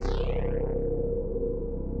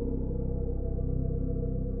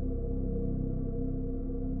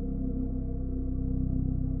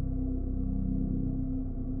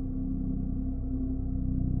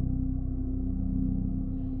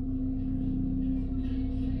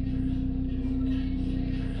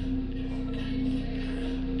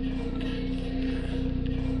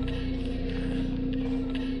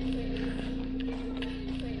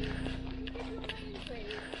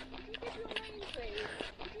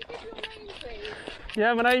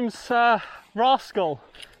Yeah, my name's Rascal,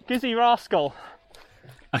 Gizzy Rascal.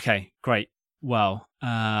 Okay, great. Well,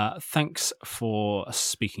 thanks for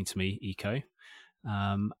speaking to me, Eco.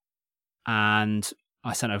 And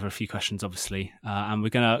I sent over a few questions, obviously, and we're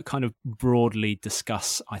going to kind of broadly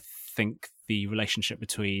discuss, I think, the relationship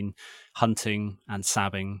between hunting and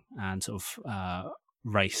sabbing and sort of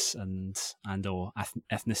race and or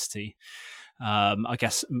ethnicity. I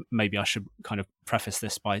guess maybe I should kind of preface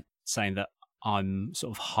this by saying that I'm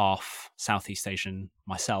sort of half Southeast Asian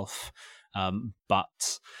myself,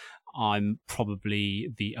 but I'm probably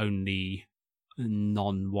the only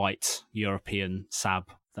non-white European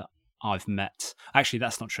sab that I've met. Actually,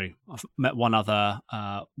 that's not true. I've met one other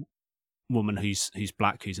woman who's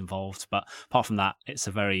black who's involved, but apart from that, it's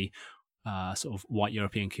a very sort of white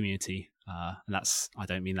European community, and I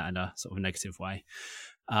don't mean that in a sort of negative way.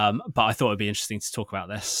 But I thought it'd be interesting to talk about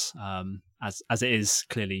this as it is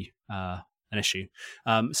clearly an issue.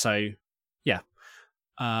 So, yeah.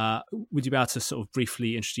 Would you be able to sort of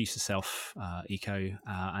briefly introduce yourself, Eco,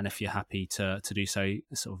 and if you're happy to do so,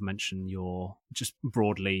 sort of mention your just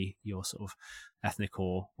broadly your sort of ethnic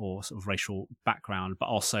or sort of racial background, but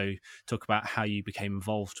also talk about how you became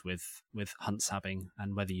involved with hunt sabbing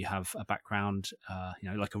and whether you have a background,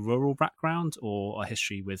 like a rural background or a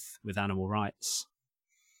history with animal rights.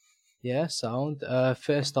 Yeah, sound.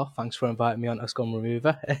 First off, thanks for inviting me on to Scum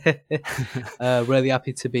Remover. Really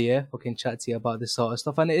happy to be here, fucking chat to you about this sort of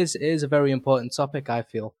stuff. And it is a very important topic, I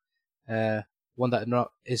feel. One that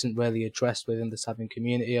isn't really addressed within the sabbing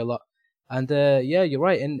community a lot. And yeah, you're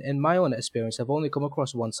right. In my own experience, I've only come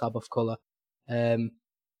across one sab of colour.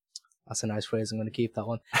 That's a nice phrase. I'm going to keep that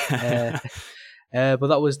one. But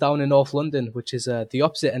that was down in North London, which is the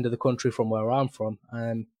opposite end of the country from where I'm from.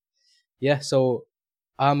 Yeah, so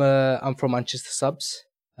I'm from Manchester Subs.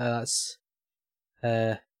 That's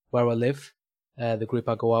where I live. The group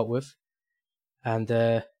I go out with,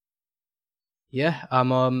 and yeah,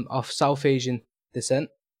 I'm of South Asian descent.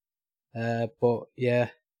 But yeah,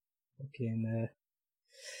 fucking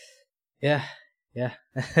yeah. Yeah.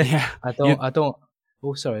 I don't.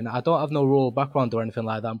 Oh, sorry. I don't have no rural background or anything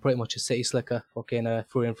like that. I'm pretty much a city slicker, fucking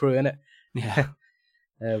through and through, innit? Yeah.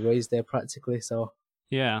 Raised there practically, so.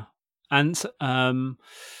 Yeah. And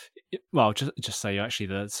well, just say you're actually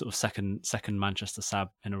the sort of second Manchester sab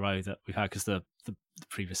in a row that we've had, because the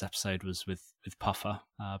previous episode was with Puffer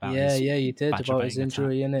about you did about his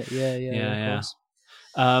injury in it. Yeah, of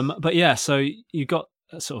course. But yeah, so you got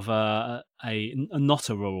sort of a not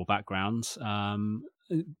a rural background.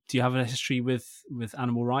 Do you have a history with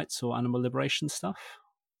animal rights or animal liberation stuff?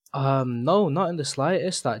 No, not in the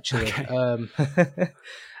slightest, actually. Okay.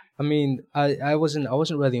 I mean, I wasn't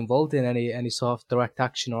really involved in any sort of direct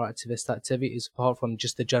action or activist activities apart from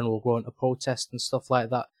just the general going to protest and stuff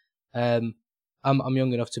like that. I'm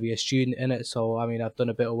young enough to be a student in it, so I mean I've done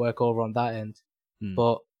a bit of work over on that end.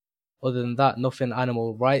 But other than that, nothing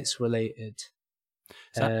animal rights related.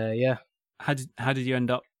 Yeah. How did you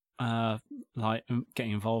end up like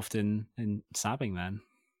getting involved in sabbing then?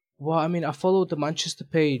 Well, I mean, I followed the Manchester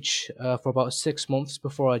page for about 6 months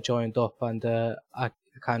before I joined up, and I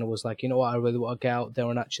kind of was like, you know what, I really want to get out there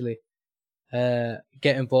and actually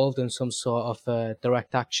get involved in some sort of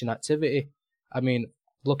direct action activity. I mean,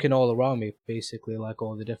 looking all around me, basically, like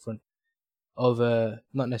all the different other,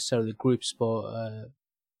 not necessarily groups, but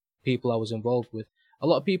people I was involved with. A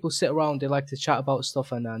lot of people sit around, they like to chat about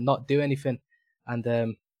stuff and not do anything,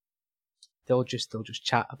 and they'll just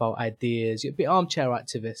chat about ideas. You'd be armchair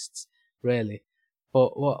activists, really.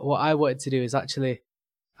 But what I wanted to do is actually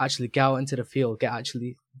get out into the field, get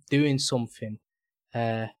actually doing something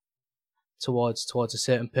towards a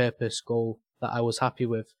certain purpose, goal that I was happy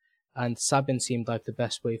with. And sabbing seemed like the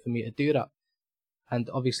best way for me to do that. And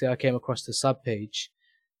obviously I came across the sab page,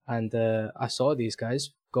 and I saw these guys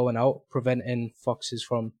going out, preventing foxes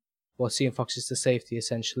from, seeing foxes to safety,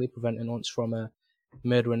 essentially, preventing hunts from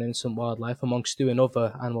murdering innocent wildlife, amongst doing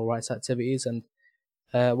other animal rights activities. And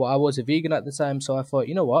I was a vegan at the time, so I thought,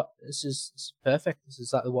 you know what, this is perfect. This is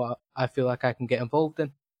exactly what I feel like I can get involved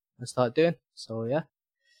in and start doing. So yeah.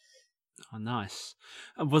 Oh, nice.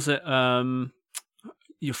 And was it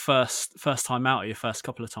your first time out, or your first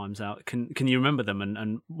couple of times out? Can you remember them,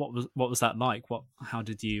 and what was that like? How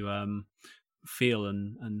did you feel,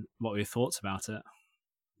 and what were your thoughts about it?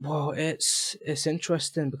 Well, it's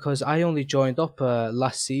interesting because I only joined up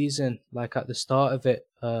last season, like at the start of it,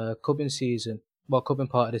 cubbing season, cubbing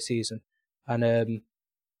part of the season, and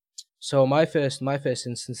so my first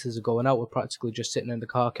instances of going out were practically just sitting in the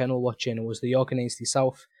car kennel watching. It was the York and Ainsty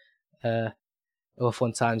South. They were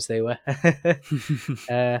fun times, they were.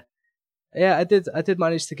 Yeah, I did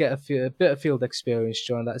manage to get a bit of field experience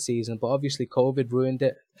during that season, but obviously COVID ruined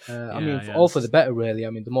it. I mean, Yeah, all for the yes. better, really. I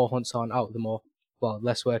mean, the more hunts aren't out, the more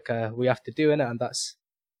less work we have to do in it, and that's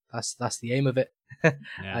the aim of it, I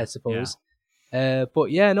Yeah, yeah, suppose.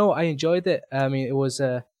 But yeah, no, I enjoyed it. I mean, it was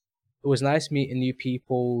nice meeting new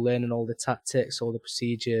people, learning all the tactics, all the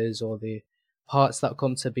procedures, all the parts that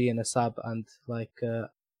come to being a sab, and like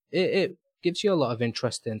it gives you a lot of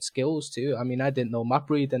interesting skills too. I mean, I didn't know map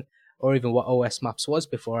reading or even what OS maps was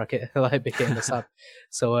before I became a sab.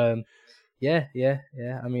 So yeah.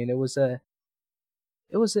 I mean, it was all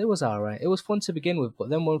right. It was fun to begin with, but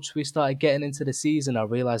then once we started getting into the season, I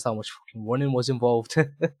realized how much fucking running was involved.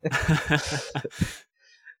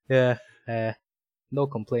 Yeah. No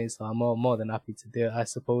complaints though. I'm more than happy to do it, I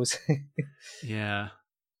suppose. yeah.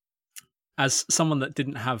 As someone that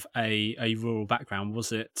didn't have a rural background,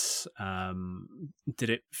 was it did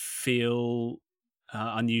it feel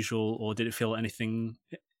unusual, or did it feel anything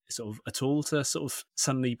sort of at all to sort of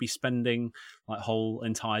suddenly be spending like whole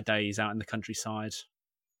entire days out in the countryside?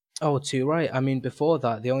 Oh, too right. I mean, before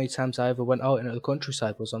that, the only times I ever went out into the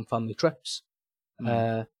countryside was on family trips. Mm,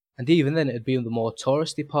 Uh, and even then, it'd be in the more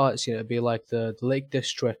touristy parts. You know, it'd be like the Lake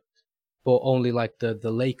District, but only like the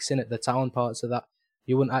lakes in it, the town parts of that.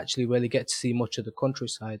 You wouldn't actually really get to see much of the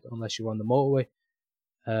countryside unless you're on the motorway.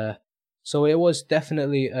 Uh, so it was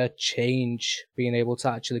definitely a change being able to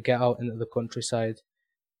actually get out into the countryside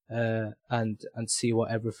and see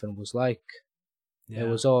what everything was like. It yeah,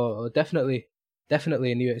 was all definitely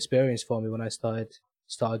a new experience for me when I started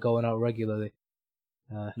going out regularly.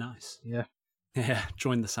 Uh, nice. yeah, Yeah,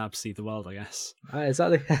 join the Sab, see the world, I guess.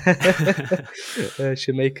 exactly.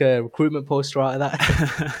 Should make a recruitment poster out of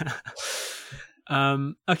that.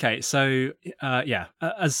 Okay, so yeah,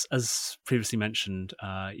 as previously mentioned,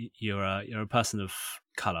 you're a person of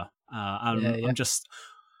color. Yeah, yeah. I'm just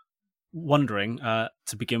wondering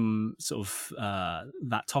to begin sort of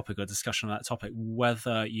that topic or discussion on that topic,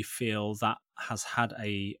 whether you feel that has had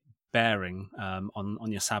a bearing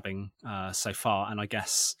on your sabbing so far, and I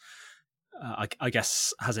guess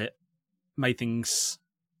has it made things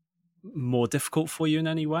more difficult for you in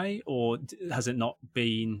any way, or has it not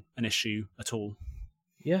been an issue at all?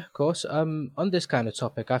 Yeah, of course. On this kind of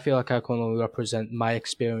topic, I feel like I can only represent my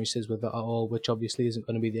experiences with it at all, which obviously isn't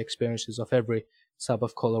going to be the experiences of every sub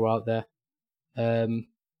of color out there. Um,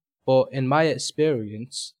 but in my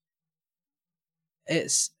experience,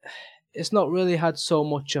 it's it's not really had so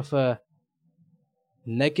much of a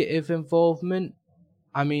negative involvement.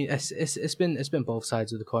 I mean, it's been both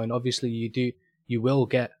sides of the coin. Obviously, you will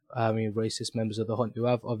get racist members of the hunt who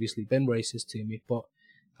have obviously been racist to me, but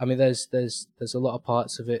I mean there's a lot of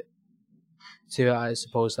parts of it too, I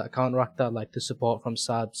suppose, that counteract that, like the support from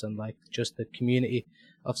Sabs and like just the community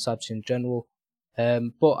of Sabs in general.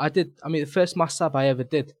 But I mean, the first mass Sab I ever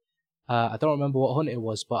did, I don't remember what hunt it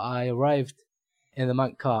was, but I arrived in the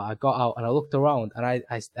Manc car, I got out and I looked around and I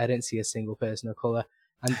didn't see a single person of colour.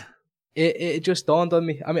 And it just dawned on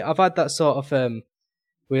me. I mean, I've had that sort of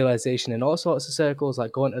realization in all sorts of circles,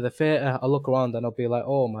 like going to the theatre, I look around and I'll be like,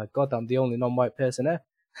 oh my god, I'm the only non-white person here.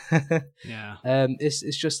 Yeah,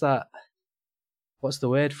 It's just that, what's the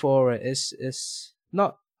word for it? It's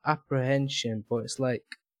not apprehension, but it's like,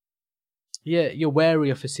 yeah, you're wary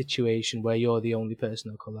of a situation where you're the only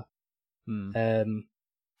person of colour. mm, Um,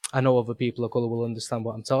 I know other people of colour will understand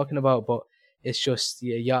what I'm talking about, but it's just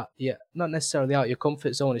yeah, not necessarily out your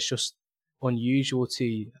comfort zone. It's just unusual to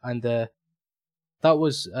you, and that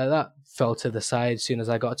fell to the side as soon as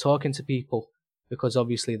I got talking to people, because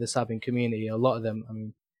obviously the sabbing community, a lot of them, I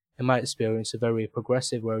mean, in my experience, are very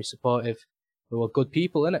progressive, very supportive. They were good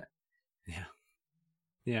people, innit?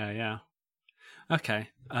 yeah, yeah. Okay.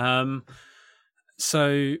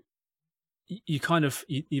 So you kind of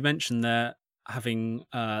you mentioned there having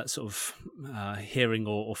sort of hearing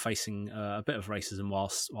or facing a bit of racism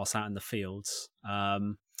whilst out in the fields.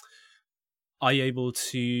 Are you able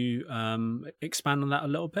to expand on that a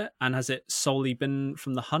little bit? And has it solely been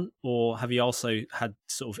from the hunt, or have you also had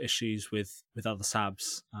sort of issues with other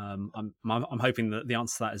sabs? I'm hoping that the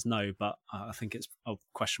answer to that is no, but I think it's a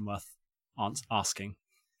question worth asking.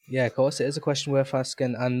 Yeah, of course, it is a question worth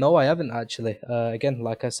asking. And no, I haven't actually. Again,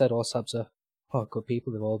 like I said, all subs are good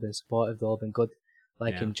people. They've all been supportive. They've all been good,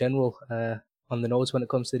 like Yeah. in general, on the nose when it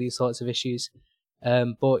comes to these sorts of issues.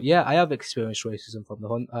 But yeah, I have experienced racism from the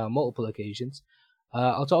hunt multiple occasions.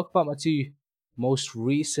 I'll talk about my two most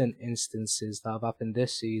recent instances that have happened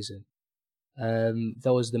this season.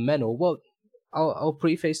 There was the Menno. Well, I'll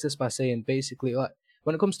preface this by saying basically, like,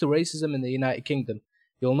 when it comes to racism in the United Kingdom,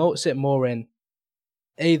 you'll notice it more in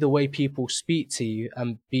A, the way people speak to you,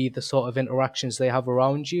 and B, the sort of interactions they have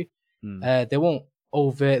around you. They won't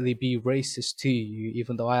overtly be racist to you,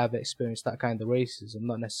 even though I have experienced that kind of racism,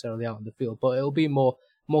 not necessarily out in the field, but it'll be more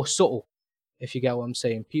subtle, if you get what I'm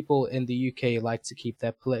saying. People in the UK like to keep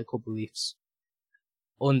their political beliefs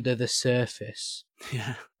under the surface.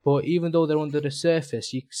 Yeah. But even though they're under the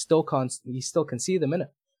surface, you still can see them in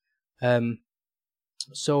it.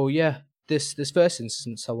 So yeah, this first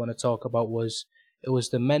instance I want to talk about was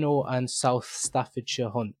the Menno and South Staffordshire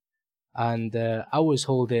hunt, and I was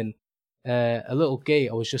holding a little gate.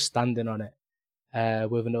 I was just standing on it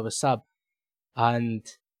with another sab, and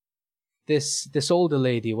this older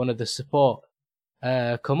lady, one of the support,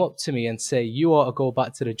 come up to me and say, "You ought to go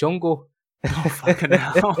back to the jungle." Oh, fucking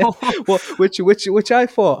hell. Well, which I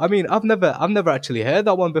thought. I mean, I've never actually heard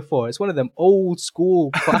that one before. It's one of them old school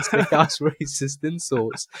classic ass racist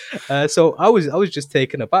insults. So I was just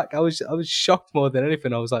taken aback. I was shocked more than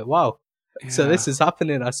anything. I was like, wow. Yeah. So this is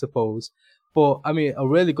happening, I suppose. But I mean, a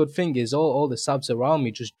really good thing is all the sabs around me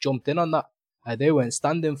just jumped in on that. They weren't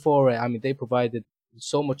standing for it. I mean, they provided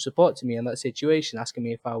so much support to me in that situation, asking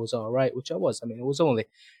me if I was all right, which I was. I mean, it was only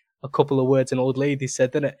a couple of words an old lady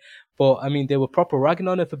said, didn't it? But I mean, they were proper ragging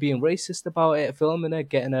on her for being racist about it, filming her,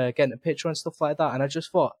 getting a picture and stuff like that. And I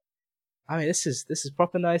just thought, I mean, this is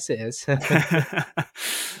proper nice. It is.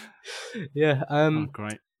 Yeah. Oh,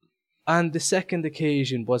 great. And the second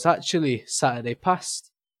occasion was actually Saturday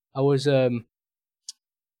past. I was to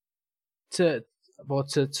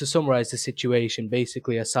summarize the situation.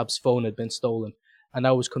 Basically, a sab's phone had been stolen, and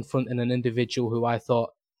I was confronting an individual who I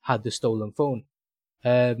thought had the stolen phone.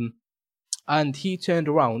 And he turned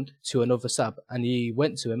around to another sab and he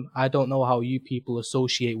went to him. "I don't know how you people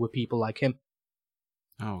associate with people like him."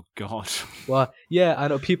 Oh God. Well, yeah, I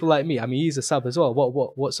know people like me. I mean, he's a sab as well.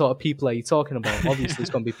 What sort of people are you talking about? Obviously, it's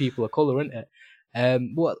gonna be people of color, isn't it?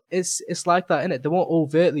 Well, it's like that, isn't it? They won't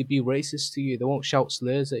overtly be racist to you. They won't shout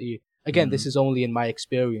slurs at you. Again, this is only in my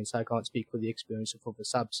experience. I can't speak for the experience of other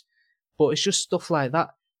sabs, but it's just stuff like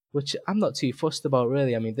that, which I'm not too fussed about,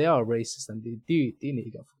 really. I mean, they are racist and they need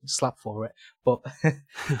to get slapped for it. But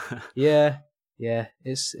yeah,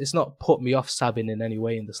 it's not put me off sabbing in any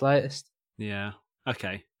way in the slightest. Yeah.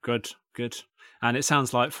 Okay. Good. And it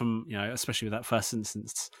sounds like from, especially with that first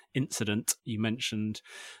incident, you mentioned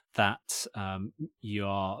that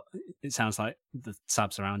it sounds like the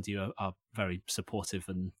sabs around you are very supportive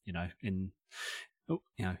and,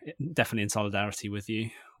 definitely in solidarity with you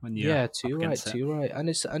when you're too right. And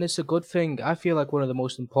it's a good thing. I feel like one of the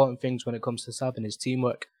most important things when it comes to sabbing is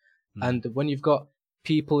teamwork. And when you've got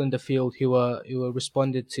people in the field who are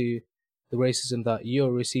responded to the racism that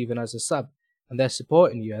you're receiving as a sab, and they're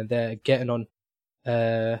supporting you and they're getting on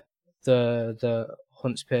the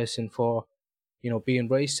hunts person for being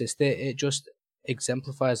racist, it just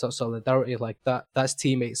exemplifies that solidarity. Like that's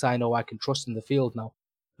teammates I know I can trust in the field now.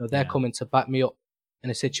 They're coming to back me up in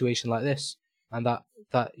a situation like this, and that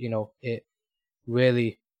it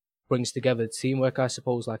really brings together teamwork, I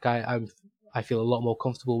suppose. Like I feel a lot more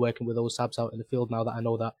comfortable working with those sabs out in the field now that I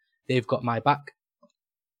know that they've got my back.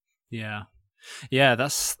 Yeah,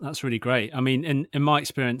 that's really great. I mean, in my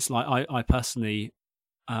experience, like I personally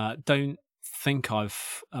don't think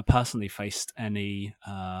I've personally faced any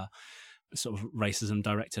sort of racism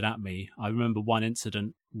directed at me. I remember one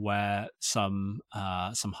incident where some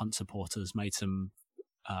hunt supporters made some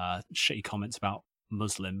shitty comments about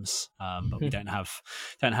Muslims, but we don't have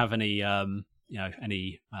any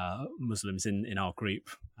any Muslims in our group.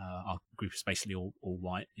 Our group is basically all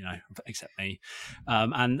white, except me.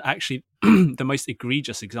 And actually, the most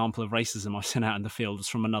egregious example of racism I've seen out in the field was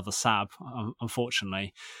from another sab,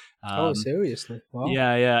 unfortunately. Seriously? Wow.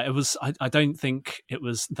 Yeah. It was. I don't think it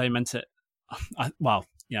was. They meant it.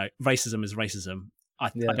 Racism is racism.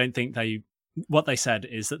 I don't think they. What they said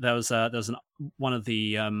is that there was one of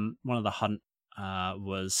the hunt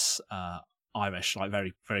was Irish, like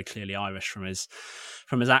very very clearly Irish from his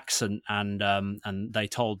accent, and they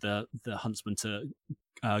told the huntsman to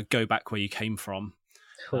go back where you came from.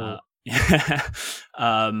 Cool.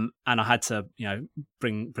 And I had to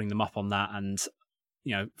bring them up on that, and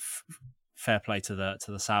fair play to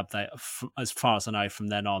the sab. They, as far as I know, from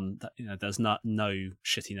then on, there's no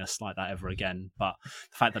shittiness like that ever again. But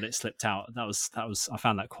the fact that it slipped out, that was I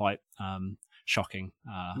found that quite shocking.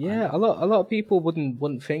 A lot of people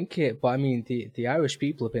wouldn't think it, but I mean the Irish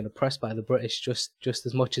people have been oppressed by the British just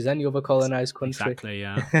as much as any other colonized country. Exactly.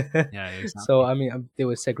 Yeah. Exactly. So I mean they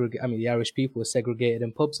were segregated. I mean the Irish people were segregated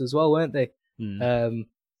in pubs as well, weren't they?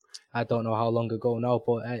 I don't know how long ago now,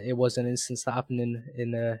 but it was an instance that happened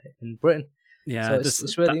in Britain. Yeah, So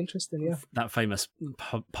it's really interesting, yeah. That famous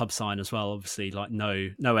pub sign as well, obviously, like no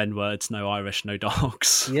N words, no Irish, no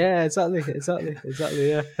dogs. Yeah, exactly,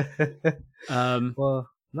 yeah. Well,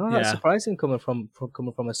 no, that's Yeah. surprising coming from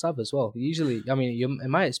a sub as well. Usually, I mean,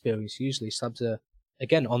 in my experience, usually subs are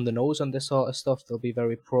again on the nose on this sort of stuff. They'll be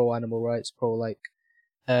very pro animal rights, pro like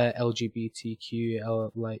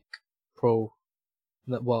LGBTQ, like pro,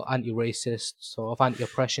 well, anti-racist, sort of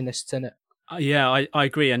anti-oppressionists in it. Yeah, I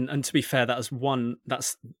agree, and to be fair, that's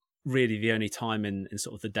really the only time in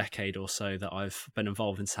sort of the decade or so that I've been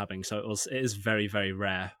involved in sabbing. So it is very, very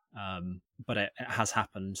rare, but it has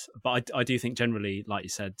happened. But I do think generally, like you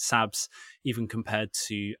said, sabs, even compared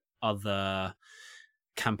to other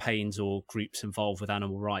campaigns or groups involved with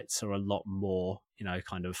animal rights, are a lot more,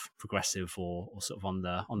 kind of progressive or sort of on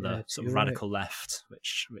the sort of radical left,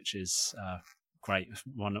 which is great.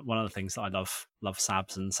 One of the things that I love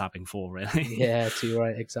sabs and sabbing for, really. Yeah, too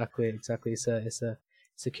right. Exactly. It's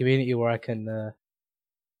a community where I can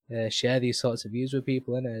share these sorts of views with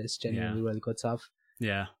people, and it's genuinely really good to have.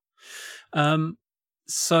 Yeah.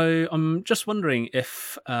 So I'm just wondering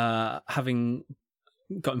if, having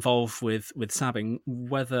got involved with sabbing,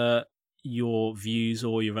 whether your views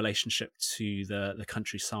or your relationship to the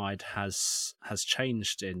countryside has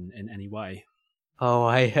changed in any way.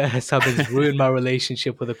 Oh, sabbing's ruined my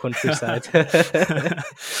relationship with the countryside.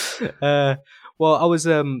 Well, I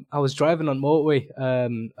was driving on motorway.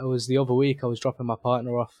 It was the other week. I was dropping my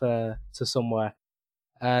partner off to somewhere,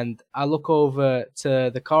 and I look over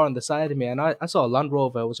to the car on the side of me, and I saw a Land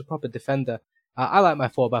Rover. It was a proper Defender. I like my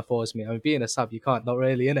 4x4s, mate. I mean, being a sab, you can't not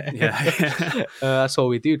really, innit? Yeah. That's all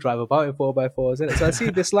we do, drive about in 4x4s, innit? So I see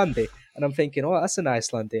this Landy, and I'm thinking, oh, that's a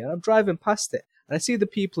nice Landy. And I'm driving past it, and I see the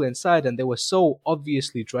people inside, and they were so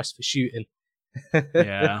obviously dressed for shooting.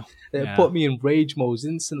 Yeah. It put me in rage mode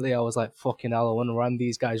instantly. I was like, fucking hell, I want to ram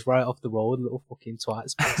these guys right off the road, little fucking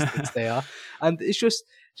twats, bastards they are. And it's just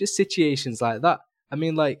situations like that. I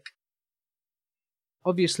mean, like,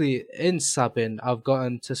 obviously in sabbing, I've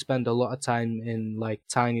gotten to spend a lot of time in like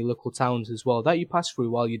tiny local towns as well that you pass through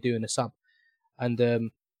while you're doing a sab, and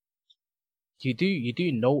you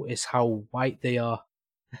do notice how white they are.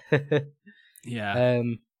 Yeah.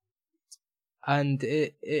 And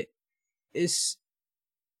it is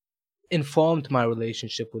informed my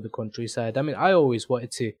relationship with the countryside. I mean, I always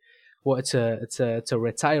wanted to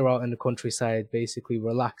retire out in the countryside, basically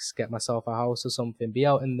relax, get myself a house or something, be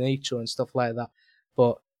out in nature and stuff like that.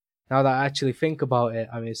 But now that I actually think about it,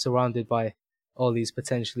 I mean, surrounded by all these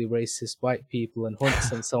potentially racist white people and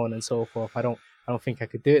hunts and so on and so forth, I don't think I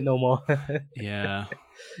could do it no more. Yeah.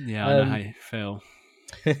 I know how you feel.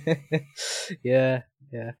 Yeah.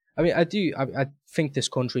 I mean, I think this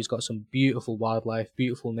country's got some beautiful wildlife,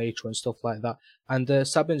 beautiful nature and stuff like that. And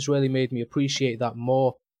sabbing's really made me appreciate that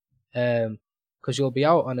more. Because you'll be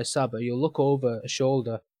out on a sab, you'll look over a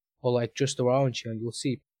shoulder or like just around you, and you'll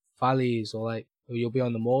see valleys or you'll be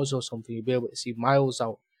on the moors or something. You'll be able to see miles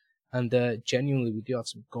out, and genuinely, we do have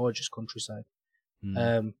some gorgeous countryside.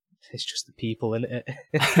 It's just the people in it.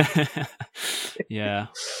 Yeah.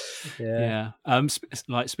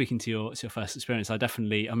 Like speaking to your first experience, I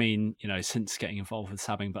definitely, I mean, since getting involved with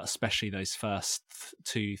sabbing, but especially those first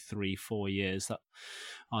 2, 3, 4 years that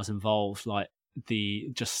I was involved, like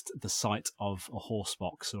the sight of a horse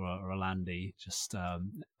box or a landy, just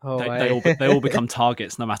they all become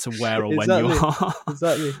targets no matter where or when you are.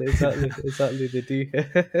 Exactly they do.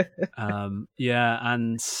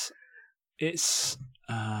 And it's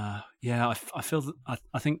I feel that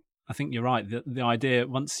I think you're right. The idea,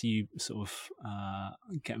 once you sort of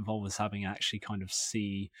get involved with sabbing, actually kind of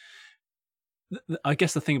see, I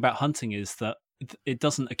guess the thing about hunting is that it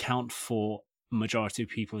doesn't account for majority of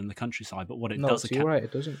people in the countryside, but what it does account, right,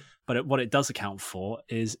 it doesn't. But what it does account for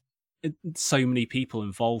is so many people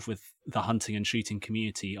involved with the hunting and shooting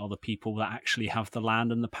community are the people that actually have the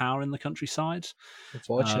land and the power in the countryside.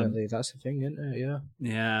 Unfortunately, that's the thing, isn't it?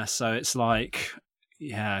 Yeah. So it's like,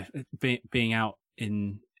 being out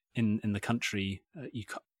in the country,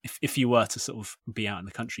 if you were to sort of be out in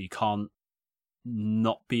the country, you can't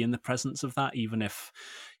not be in the presence of that, even if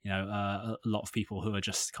a lot of people who are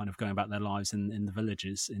just kind of going about their lives in the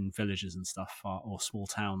villages and stuff or small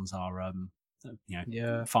towns are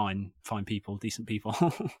fine people, decent people.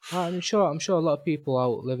 I'm sure a lot of people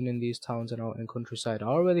out living in these towns and out in countryside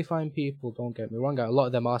are really fine people, don't get me wrong. A lot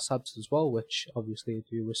of them are sabs as well, which obviously I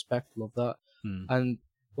do respect, love that. And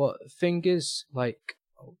what thing is, like,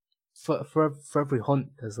 for every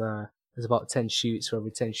hunt there's about 10 shoots. For every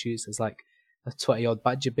 10 shoots there's like a 20 odd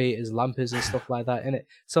badger baiters, lampers and stuff like that in it.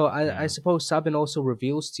 So I suppose sabbing also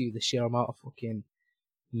reveals to you the sheer amount of fucking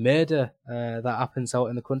murder that happens out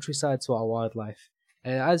in the countryside to our wildlife.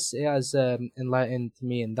 It has enlightened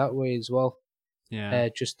me in that way as well. Yeah.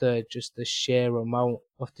 Just the sheer amount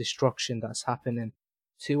of destruction that's happening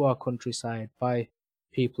to our countryside by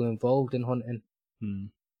people involved in hunting.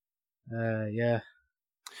 Yeah.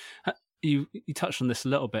 You touched on this a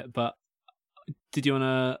little bit, but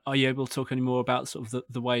are you able to talk any more about sort of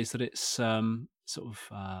the ways that it's the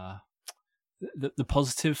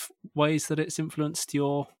positive ways that it's influenced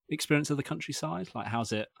your experience of the countryside? Like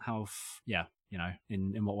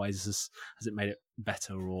in what ways has it made it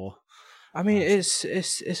better? Or I mean,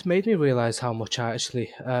 it's made me realise how much I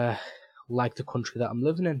actually like the country that I'm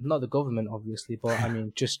living in. Not the government, obviously, but I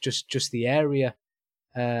mean just the area.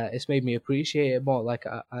 It's made me appreciate it more. Like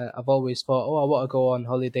I've always thought, I want to go on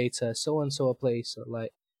holiday to so and so a place, or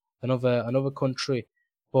like another country.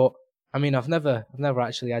 But I mean, I've never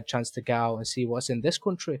actually had a chance to go out and see what's in this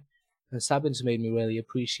country. And Sabin's made me really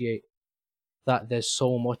appreciate that there's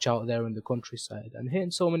so much out there in the countryside. And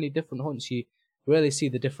hitting so many different hunts, you really see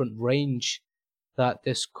the different range that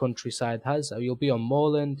this countryside has. You'll be on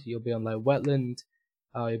moorland, you'll be on like wetland,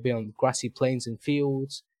 you'll be on grassy plains and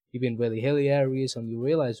fields. You've been really hilly areas, and you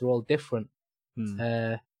realise they're all different,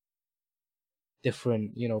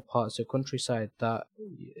 different, parts of the countryside. That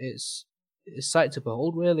it's sight to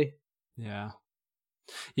behold, really. Yeah.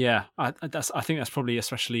 I think that's probably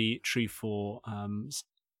especially true for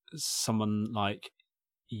someone like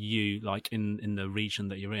you, like in the region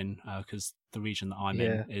that you're in, because the region that I'm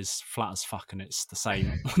in is flat as fuck, and it's the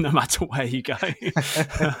same no matter where you go.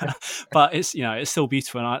 But it's it's still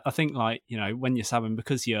beautiful, and I think when you're sabbing,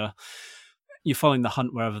 because you're following the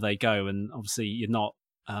hunt wherever they go, and obviously you're not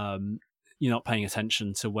paying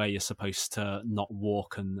attention to where you're supposed to not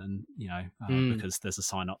walk, and because there's a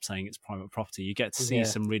sign up saying it's private property. You get to see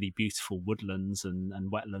some really beautiful woodlands and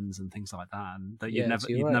wetlands and things like that, and that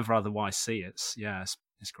you'd never otherwise see. It's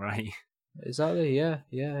great. Exactly. Yeah.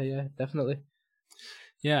 Definitely.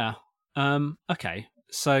 Yeah. Okay.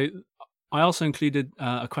 So I also included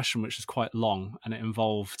a question which is quite long, and it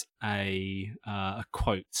involved a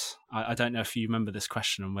quote. I don't know if you remember this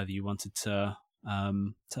question and whether you wanted to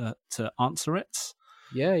answer it.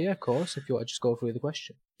 Yeah, of course. If you want to just go through the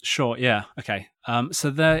question. Sure. Yeah. Okay. So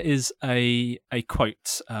there is a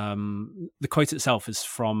quote. The quote itself is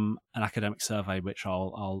from an academic survey, which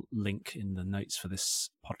I'll link in the notes for this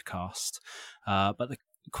podcast. But the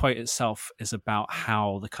quote itself is about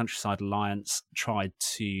how the Countryside Alliance tried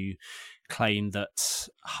to claim that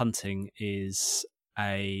hunting is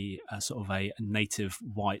a sort of a native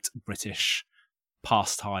white British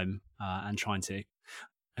pastime, and trying to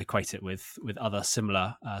equate it with other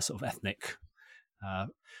similar sort of ethnic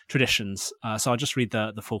traditions. So I'll just read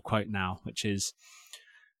the full quote now, which is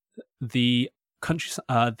the Countryside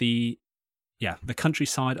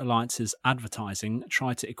Alliance's advertising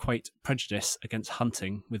tried to equate prejudice against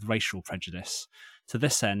hunting with racial prejudice. To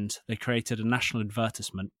this end, they created a national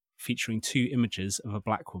advertisement featuring 2 images of a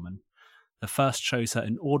black woman. The first shows her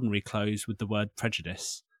in ordinary clothes with the word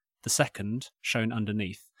prejudice. The second, shown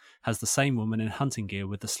underneath, has the same woman in hunting gear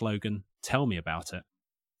with the slogan, "Tell me about it."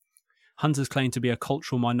 Hunters claim to be a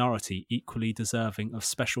cultural minority equally deserving of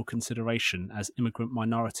special consideration as immigrant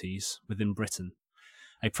minorities within Britain.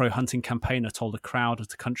 A pro-hunting campaigner told a crowd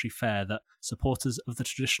at a country fair that supporters of the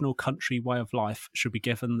traditional country way of life should be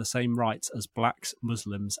given the same rights as blacks,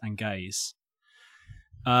 Muslims and gays.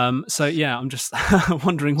 So yeah, I'm just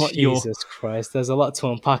wondering what Jesus Christ, there's a lot to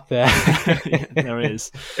unpack there. Yeah, there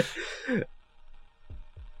is.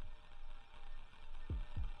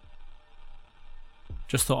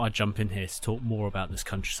 Just thought I'd jump in here to talk more about this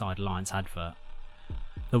Countryside Alliance advert.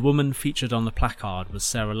 The woman featured on the placard was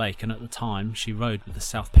Sarah Lake, and at the time she rode with the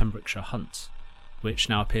South Pembrokeshire Hunt, which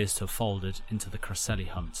now appears to have folded into the Crossley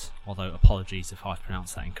Hunt, although apologies if I've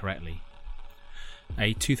pronounced that incorrectly.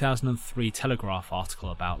 A 2003 Telegraph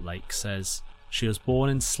article about Lake says she was born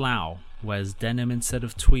in Slough, wears denim instead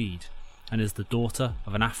of tweed, and is the daughter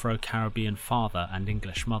of an Afro-Caribbean father and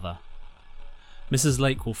English mother. Mrs.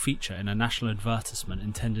 Lake will feature in a national advertisement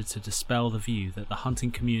intended to dispel the view that the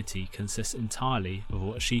hunting community consists entirely of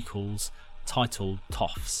what she calls titled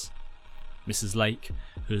toffs. Mrs. Lake,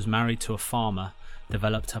 who is married to a farmer,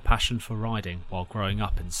 developed her passion for riding while growing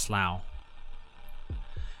up in Slough.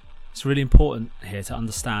 It's really important here to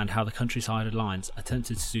understand how the Countryside Alliance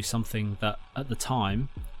attempted to do something that, at the time,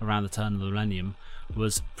 around the turn of the millennium,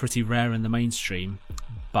 was pretty rare in the mainstream,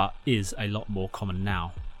 but is a lot more common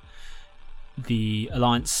now. The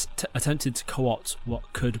Alliance attempted to co-opt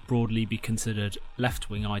what could broadly be considered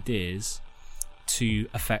left-wing ideas to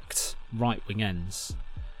affect right-wing ends.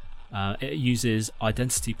 It uses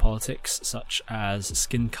identity politics such as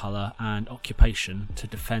skin colour and occupation to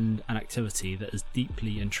defend an activity that is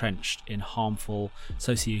deeply entrenched in harmful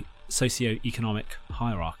socio-economic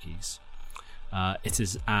hierarchies. It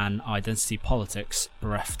is an identity politics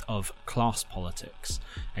bereft of class politics,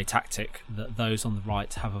 a tactic that those on the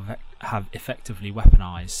right have effectively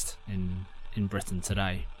weaponised in Britain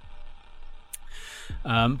today.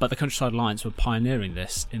 But the Countryside Alliance were pioneering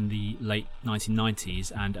this in the late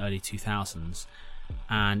 1990s and early 2000s,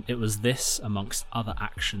 and it was this, amongst other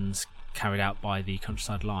actions carried out by the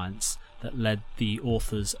Countryside Alliance, that led the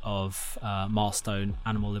authors of milestone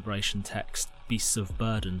animal liberation text Beasts of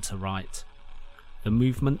Burden to write, "The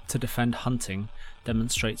movement to defend hunting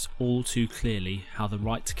demonstrates all too clearly how the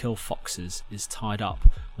right to kill foxes is tied up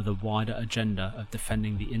with a wider agenda of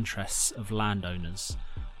defending the interests of landowners,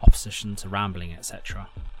 opposition to rambling, etc.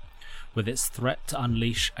 With its threat to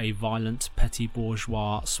unleash a violent petty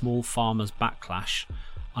bourgeois small farmers backlash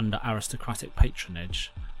under aristocratic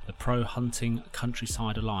patronage, the pro-hunting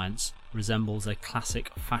Countryside Alliance resembles a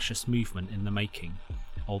classic fascist movement in the making,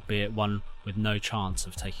 albeit one with no chance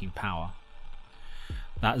of taking power."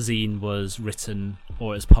 That zine was written,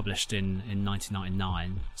 or it was published in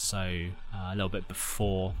 1999, so a little bit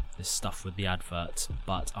before this stuff with the advert,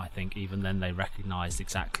 but I think even then they recognised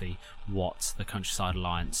exactly what the Countryside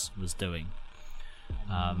Alliance was doing.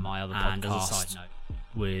 My other podcast, as a side note,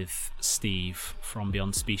 with Steve from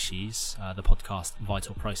Beyond Species, the podcast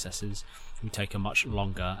Vital Processes, we take a much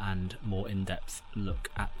longer and more in-depth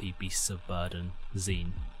look at the Beasts of Burden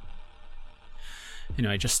zine.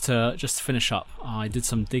 Anyway, just to finish up, I did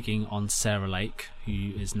some digging on Sarah Lake,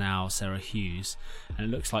 who is now Sarah Hughes, and it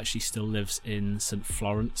looks like she still lives in St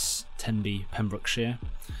Florence, Tenby, Pembrokeshire,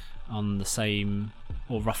 on the same,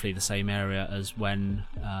 or roughly the same area as when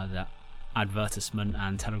that advertisement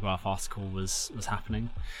and Telegraph article was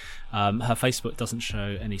happening. Her Facebook doesn't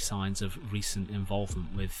show any signs of recent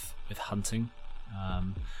involvement with hunting,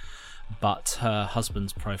 but her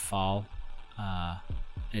husband's profile,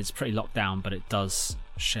 it's pretty locked down, but it does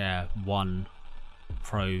share one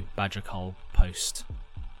pro badger cull post.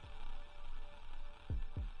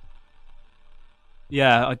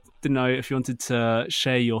 Yeah, I didn't know if you wanted to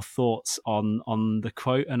share your thoughts on the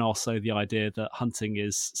quote, and also the idea that hunting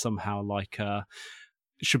is somehow like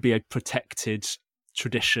should be a protected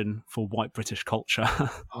tradition for white British culture.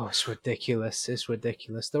 Oh, it's ridiculous. It's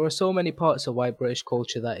ridiculous. There are so many parts of white British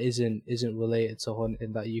culture that isn't related to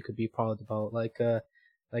hunting that you could be proud about, like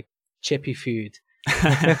chippy food,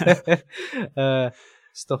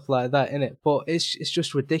 stuff like that, innit? But it's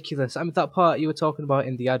just ridiculous. I mean, that part you were talking about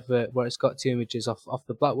in the advert where it's got two images of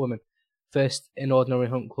the black woman, first in ordinary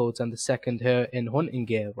hunt clothes and the second her in hunting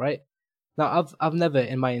gear, right? Now, I've never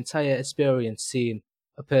in my entire experience seen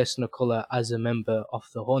a person of colour as a member of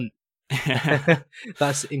the hunt.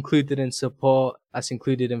 That's included in support, that's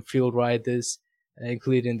included in field riders,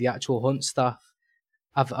 including the actual hunt staff.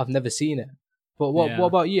 I've never seen it. But what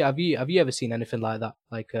about you? Have you ever seen anything like that?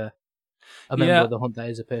 Like a member of the hunt that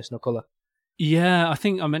is a person of colour? Yeah, I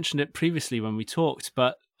think I mentioned it previously when we talked,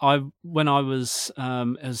 but when I was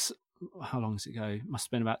as how long does it go? Must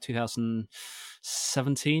have been about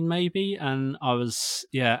 2017 maybe, and I was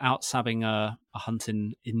out sabbing a hunt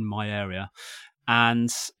in my area,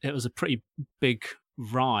 and it was a pretty big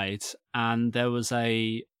ride, and there was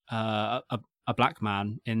a black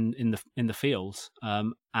man in the field,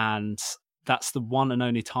 and that's the one and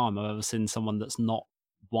only time I've ever seen someone that's not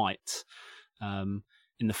white in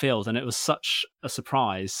the field, and it was such a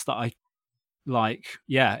surprise that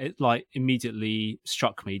it immediately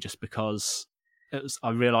struck me, just because I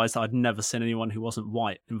realised I'd never seen anyone who wasn't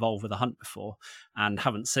white involved with a hunt before, and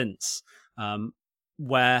haven't since.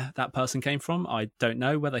 Where that person came from, I don't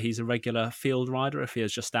know. Whether he's a regular field rider, if he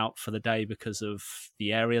was just out for the day because of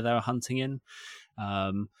the area they were hunting in,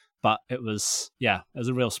 but it was a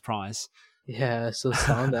real surprise. Yeah, so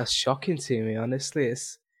that's shocking to me. Honestly,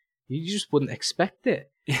 you just wouldn't expect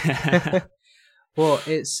it. Well,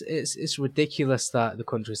 it's ridiculous that the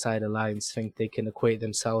Countryside Alliance think they can equate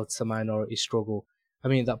themselves to minority struggle. I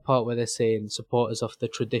mean, that part where they're saying supporters of the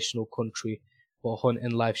traditional country or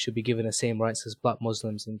hunting life should be given the same rights as black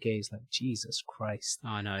Muslims and gays. Like, Jesus Christ.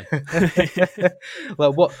 I know.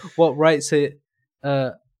 Like, what rights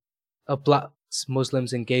are blacks,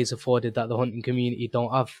 Muslims and gays afforded that the hunting community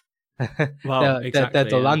don't have? Well, they're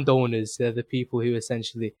the landowners. They're the people who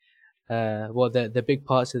essentially, they're big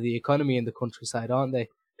parts of the economy in the countryside, aren't they?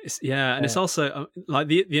 It's also like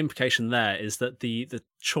the implication there is that the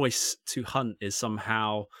choice to hunt is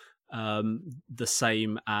somehow the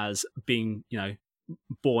same as being,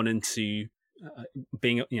 born into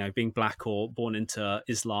being being black or born into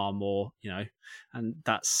Islam, or and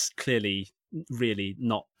that's clearly really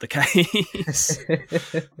not the case.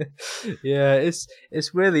 Yeah,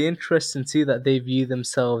 it's really interesting too that they view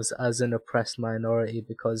themselves as an oppressed minority,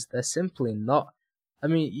 because they're simply not. I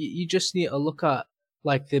mean, you just need to look at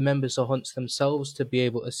like the members of Hunts themselves to be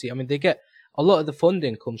able to see. I mean, they get a lot of the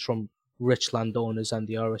funding comes from rich landowners and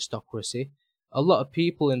the aristocracy. A lot of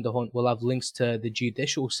people in the Hunt will have links to the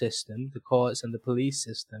judicial system, the courts and the police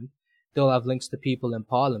system. They'll have links to people in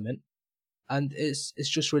parliament, and it's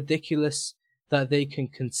just ridiculous that they can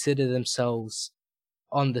consider themselves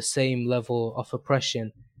on the same level of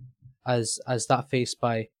oppression as that faced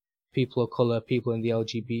by people of color, people in the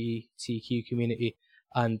LGBTQ community,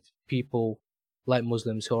 and people like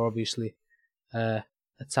Muslims who are obviously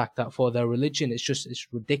attacked that for their religion. It's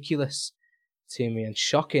ridiculous to me and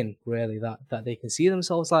shocking, really, that they can see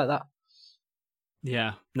themselves like that.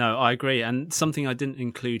 Yeah, no, I agree. And something I didn't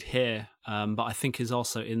include here, but I think is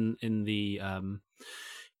also in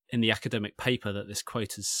the academic paper that this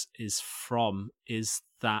quote is from, is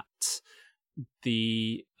that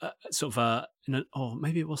the sort of or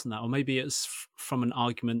maybe it wasn't that, or maybe it's from an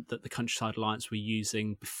argument that the Countryside Alliance were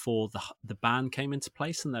using before the ban came into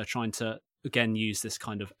place, and they're trying to again use this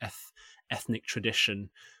kind of ethnic tradition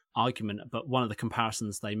argument. But one of the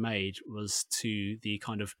comparisons they made was to the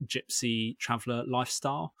kind of gypsy traveller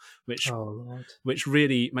lifestyle, which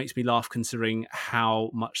really makes me laugh, considering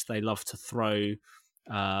how much they love to throw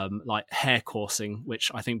like hair coursing,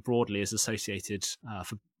 which I think broadly is associated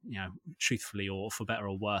for truthfully or for better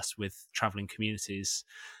or worse with traveling communities,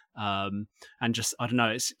 and just I don't know,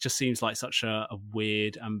 it just seems like such a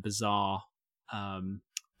weird and bizarre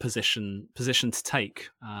position to take.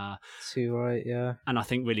 Too right, yeah. And I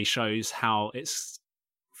think really shows how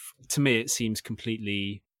to me it seems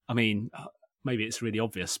completely, I mean, maybe it's really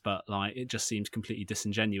obvious, but like it just seems completely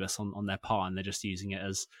disingenuous on their part, and they're just using it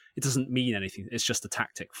as, it doesn't mean anything. It's just a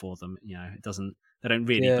tactic for them. They don't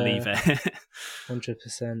really believe it.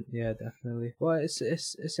 100%. Yeah, definitely. Well,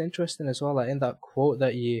 it's interesting as well. Like in that quote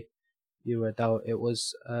that you read out, it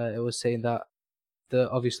was saying that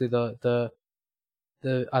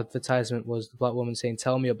the advertisement was the black woman saying,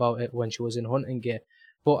 "Tell me about it," when she was in hunting gear.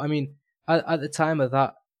 But I mean, at the time of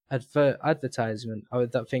that advertisement,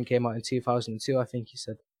 that thing came out in 2002, I think you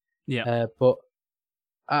said. Yeah. But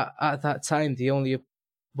at that time,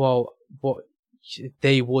 what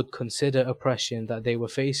they would consider oppression that they were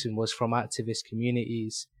facing was from activist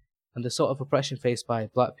communities, and the sort of oppression faced by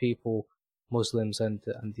black people, Muslims, and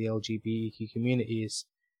the LGBTQ communities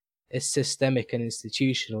is systemic and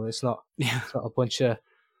institutional. It's not a bunch of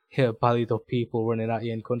ballied up people running at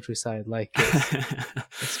you in countryside. Like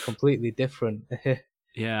it's completely different.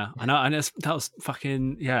 Yeah, I know, and that was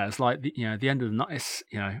fucking it's like the end of the night. It's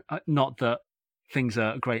not that things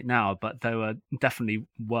are great now, but they were definitely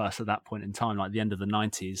worse at that point in time, like the end of the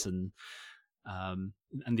 90s and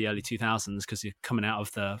the early 2000s, because you're coming out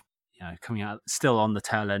still on the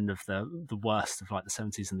tail end of the worst of like the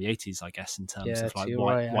 70s and the 80s, I guess, in terms of like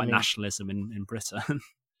white nationalism in Britain.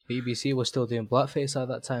 BBC was still doing blackface at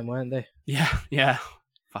that time, weren't they? Yeah.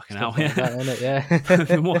 Fucking hell, yeah.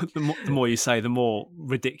 the more you say, the more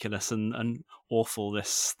ridiculous and awful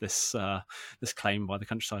this claim by the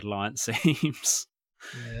Countryside Alliance seems.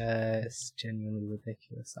 Yeah, it's genuinely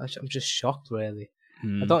ridiculous. I'm just shocked, really.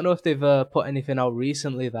 I don't know if they've put anything out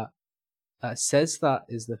recently that says that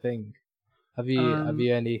is the thing. Have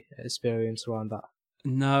you any experience around that?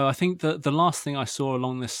 No, I think the last thing I saw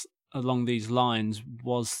along these lines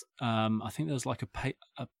was I think there was like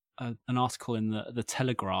an article in the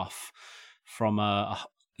Telegraph from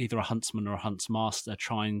either a huntsman or a huntsmaster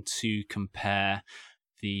trying to compare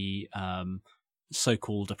the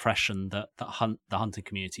so-called oppression that the hunting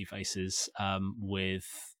community faces with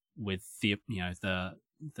the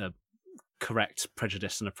the correct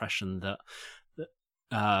prejudice and oppression that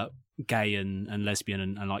gay and lesbian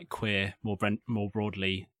and like queer more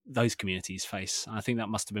broadly those communities face. And I think that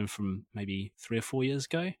must have been from maybe 3 or 4 years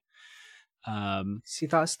ago. See,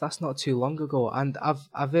 that's not too long ago, and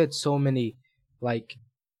I've heard so many like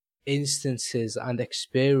instances and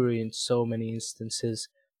experienced so many instances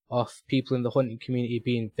of people in the hunting community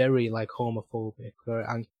being very like homophobic or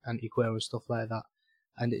anti-queer and stuff like that,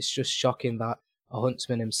 and it's just shocking that a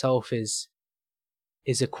huntsman himself is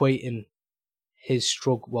equating his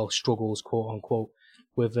struggles, quote unquote,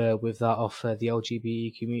 with that of the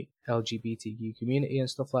LGBTQ community and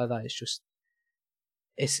stuff like that. It's just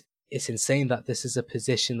it's insane that this is a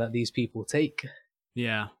position that these people take.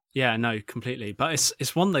 Yeah, no, completely. But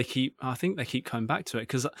it's one I think they keep coming back to it,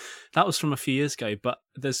 because that was from a few years ago. But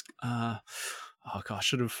there's I oh god, I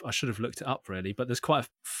should have looked it up really. But there's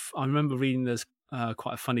I remember reading there's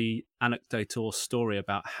quite a funny anecdote or story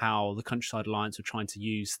about how the Countryside Alliance were trying to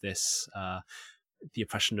use this. The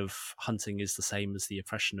oppression of hunting is the same as the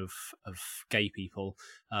oppression of gay people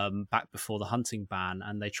back before the hunting ban,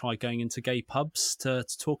 and they try going into gay pubs to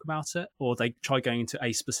talk about it, or they try going into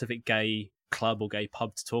a specific gay club or gay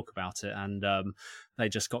pub to talk about it, and they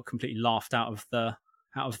just got completely laughed out of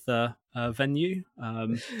the venue.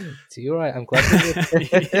 So you're right. I'm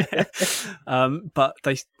glad. But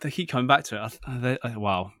they keep coming back to it.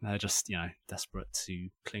 They're just desperate to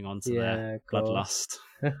cling on to their bloodlust.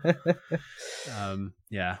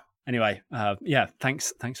 Yeah. Anyway,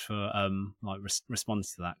 Thanks for responding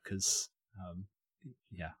to that, because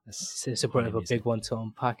it's a bit of a big one to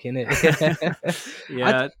unpack, isn't it?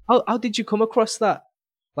 Yeah. How did you come across that?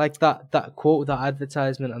 Like that quote, that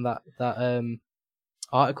advertisement, and that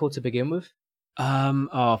article to begin with?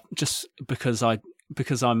 Just because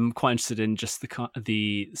I'm quite interested in just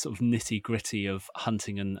the sort of nitty gritty of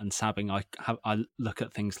hunting and sabbing. I look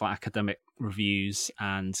at things like academic reviews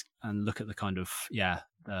and look at the kind of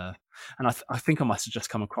and I think I must have just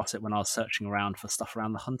come across it when I was searching around for stuff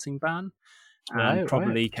around the hunting ban, and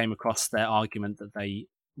probably came across their argument that they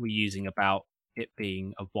were using about it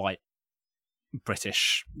being a white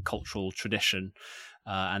British cultural tradition,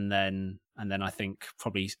 and then I think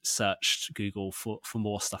probably searched Google for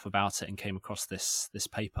more stuff about it and came across this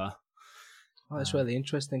paper. Oh, it's really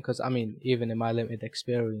interesting, because I mean, even in my limited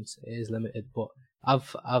experience, it is limited, but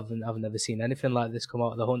I've never seen anything like this come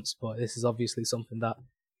out of the hunts. But this is obviously something that,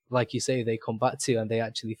 like you say, they come back to and they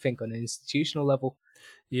actually think on an institutional level.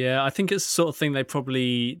 Yeah, I think it's the sort of thing they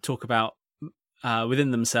probably talk about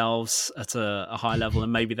within themselves at a high level,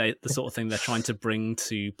 and maybe the sort of thing they're trying to bring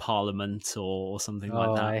to Parliament or something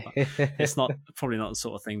like that. It's probably not the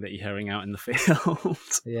sort of thing that you're hearing out in the field.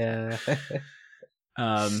 Yeah.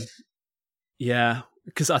 Yeah,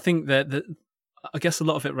 because I think that I guess a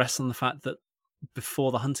lot of it rests on the fact that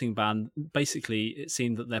before the hunting ban, basically it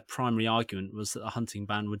seemed that their primary argument was that a hunting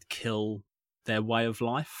ban would kill their way of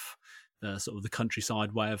life, the sort of the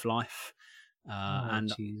countryside way of life.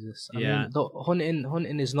 And Jesus, I mean,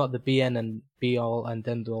 hunting is not the BN and be all and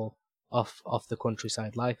end all of the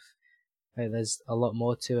countryside life. There's a lot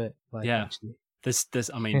more to it. Actually. There's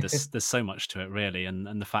so much to it, really,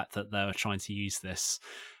 and the fact that they were trying to use this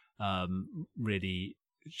really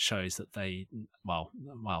shows that they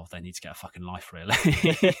need to get a fucking life, really.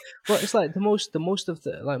 Well, it's like most of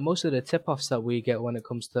the tip-offs that we get when it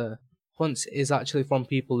comes to hunts is actually from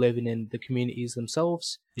people living in the communities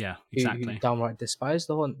themselves. Yeah, exactly. Who downright despise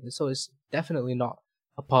the hunt. So it's definitely not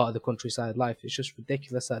a part of the countryside life. It's just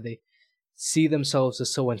ridiculous that they see themselves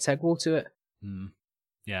as so integral to it.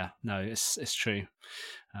 Yeah, no, it's true.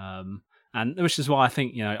 And which is why I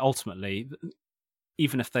think, ultimately,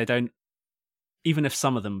 even if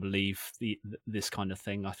some of them believe this kind of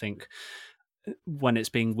thing, I think when it's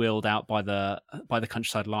being wheeled out by the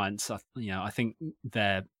Countryside Alliance, I think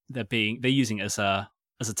they're using it as a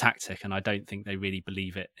tactic, and I don't think they really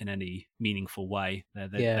believe it in any meaningful way.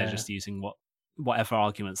 They're just using whatever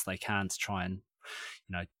arguments they can to try and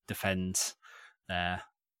defend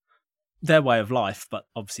their way of life, but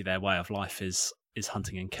obviously their way of life is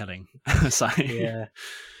hunting and killing. So yeah.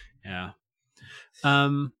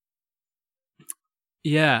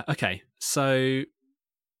 Okay, so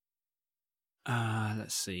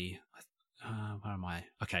let's see, where am I?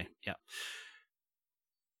 Okay, yeah.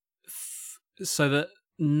 So the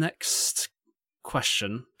next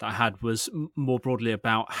question that I had was more broadly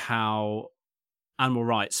about how animal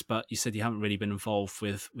rights, but you said you haven't really been involved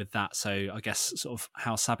with that, so I guess sort of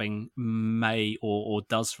how sabbing may or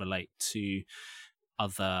does relate to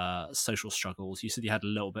other social struggles. You said you had a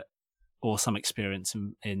little bit or some experience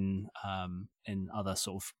in other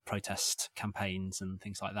sort of protest campaigns and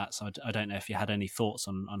things like that, so I don't know if you had any thoughts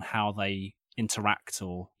on how they interact,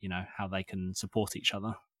 or how they can support each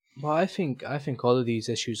other. Well, I think all of these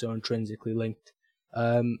issues are intrinsically linked.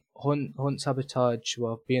 Hunt sabotage,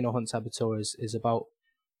 being a hunt saboteur is about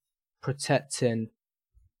protecting,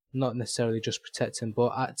 not necessarily just protecting,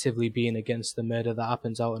 but actively being against the murder that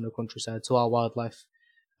happens out in the countryside to our wildlife.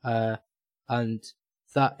 And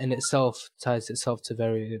that in itself ties itself to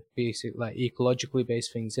very basic, like ecologically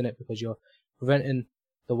based things in it, because you're preventing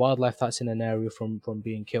the wildlife that's in an area from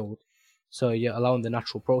being killed. So you're allowing the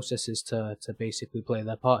natural processes to basically play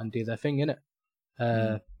their part and do their thing in it.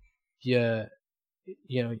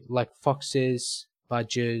 Like foxes,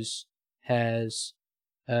 badgers, hares,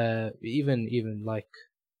 even like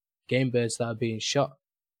game birds that are being shot.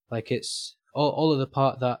 Like it's all of the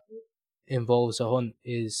part that involves a hunt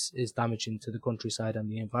is damaging to the countryside and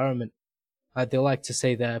the environment. They like to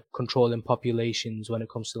say they're controlling populations when it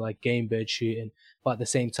comes to like game bird shooting, but at the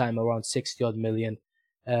same time, around 60 odd million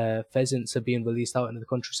pheasants are being released out into the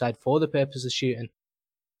countryside for the purpose of shooting.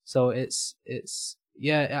 So it's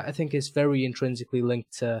yeah, I think it's very intrinsically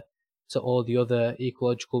linked to all the other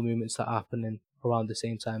ecological movements that are happening around the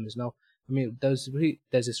same time as now. I mean, there's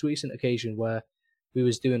this recent occasion where we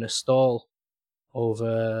was doing a stall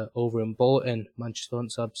over in Bolton, Manchester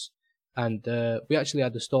Hunt Subs, and we actually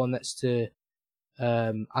had the stall next to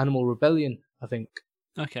Animal Rebellion, I think.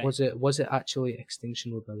 Okay. Was it actually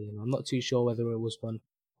Extinction Rebellion? I'm not too sure whether it was one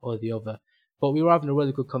or the other. But we were having a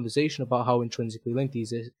really good conversation about how intrinsically linked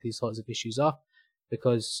these sorts of issues are,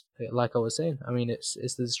 because, like I was saying, I mean, it's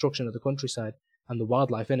the destruction of the countryside and the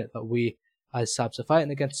wildlife in it that we as SABs are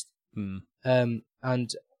fighting against. And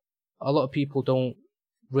a lot of people don't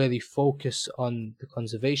really focus on the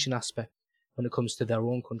conservation aspect when it comes to their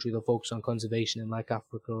own country. They'll focus on conservation in like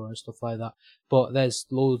Africa and stuff like that. But there's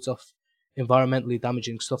loads of environmentally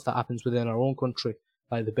damaging stuff that happens within our own country,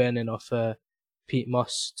 like the burning of peat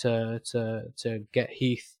moss to get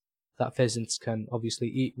heath that pheasants can obviously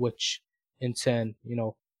eat, which in turn,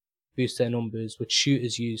 boosts their numbers, which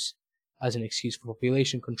shooters use as an excuse for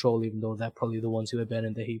population control, even though they're probably the ones who are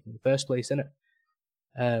burning the heath in the first place, innit?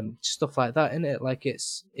 Stuff like that, innit? Like it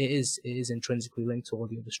is intrinsically linked to all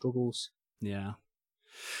the other struggles. Yeah.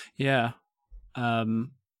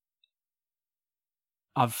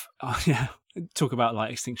 Talk about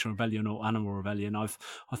like Extinction Rebellion or Animal Rebellion. I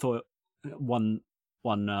thought one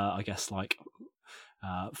I guess like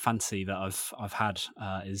fancy that I've had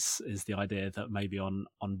is the idea that maybe on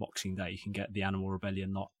Boxing Day you can get the Animal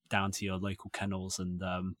Rebellion not down to your local kennels and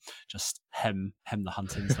just hem the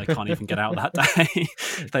huntings. They can't even get out that day.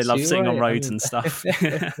 They love sitting on roads and stuff.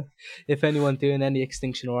 If anyone doing any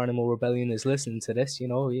Extinction or Animal Rebellion is listening to this,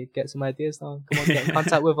 you get some ideas now. Come on, get in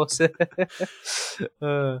contact with us.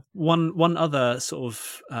 One other sort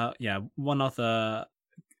of one other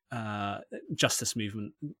justice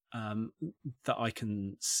movement that I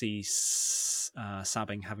can see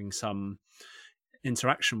sabbing having some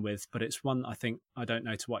interaction with, but it's one I don't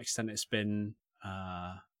know to what extent it's been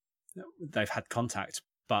they've had contact,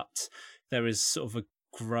 but there is sort of a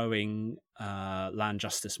growing land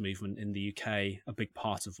justice movement in the UK, a big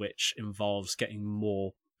part of which involves getting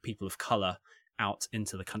more people of colour out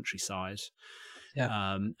into the countryside.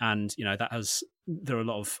 And there are a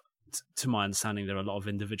lot of, to my understanding, there are a lot of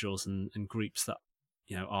individuals and groups that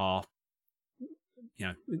are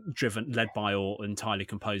led by or entirely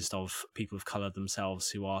composed of people of colour themselves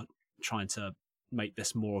who are trying to make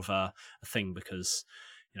this more of a thing, because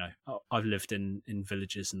I've lived in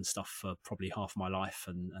villages and stuff for probably half my life,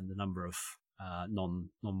 and the number of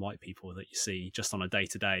non-white people that you see just on a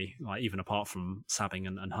day-to-day, like even apart from sabbing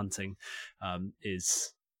and hunting,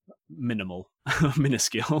 is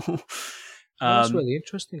minuscule. That's really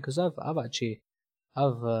interesting, because I've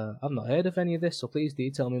not heard of any of this, so please do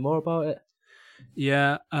tell me more about it.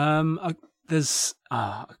 Yeah, there's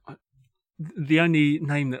the only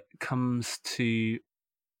name that comes to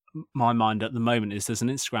my mind at the moment is there's an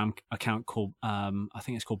Instagram account called I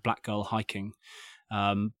think it's called Black Girl Hiking,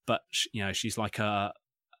 but she's like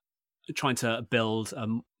trying to build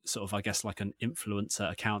sort of, I guess, like an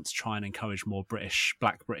influencer account to try and encourage more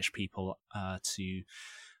Black British people to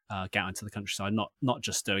get out into the countryside, not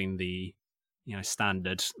just doing the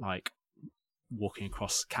standard like walking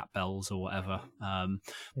across cat bells or whatever,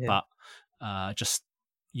 but just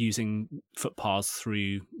using footpaths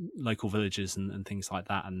through local villages and things like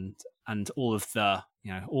that, and all of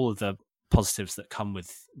the positives that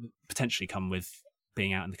potentially come with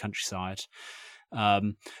being out in the countryside.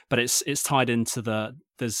 But it's tied into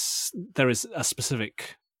there is a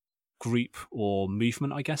specific group or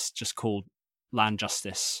movement, I guess, just called Land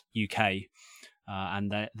Justice UK, and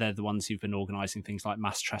they're the ones who've been organising things like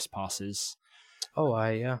mass trespasses.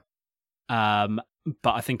 Yeah. But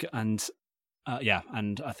I think, and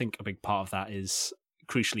I think a big part of that is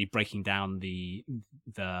crucially breaking down the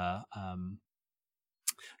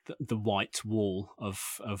white wall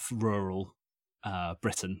of rural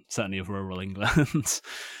Britain, certainly of rural England.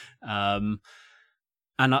 And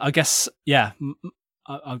I guess,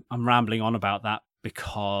 I'm rambling on about that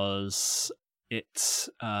because it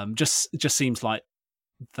just seems like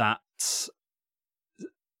that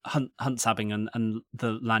hunt sabbing and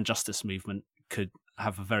the land justice movement could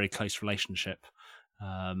have a very close relationship.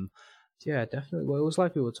 Yeah, definitely. Well, it was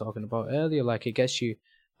like we were talking about earlier, like it gets you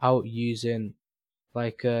out using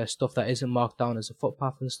like stuff that isn't marked down as a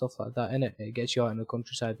footpath and stuff like that, innit? It gets you out in the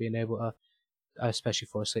countryside, being able to, especially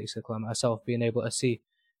for a city cycler like myself, being able to see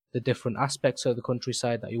the different aspects of the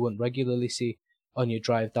countryside that you wouldn't regularly see. on your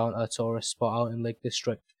drive down a tourist spot out in Lake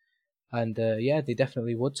District. And yeah, they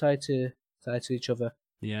definitely would tie to each other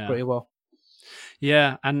pretty well.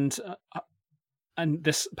 Yeah, and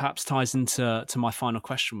this perhaps ties into my final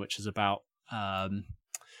question, which is about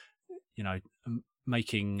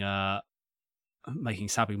making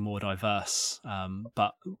sabbing more diverse.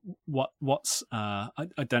 But what's I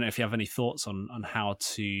don't know if you have any thoughts on how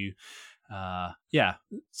to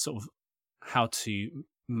sort of how to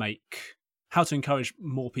encourage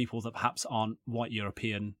more people that perhaps aren't white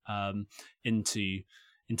European into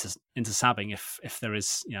sabbing, if there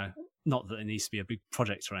is, not that it needs to be a big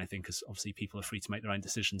project or anything, because obviously people are free to make their own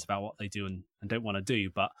decisions about what they do and don't want to do.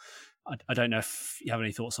 But I don't know if you have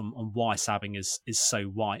any thoughts on why sabbing is so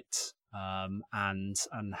white, and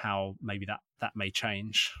how maybe that may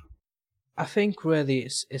change. I think really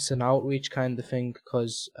it's an outreach kind of thing,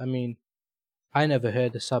 because I mean, I never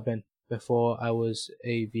heard of sabbing before I was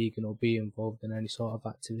a vegan or be involved in any sort of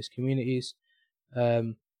activist communities.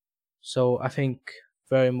 So I think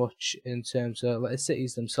very much in terms of like the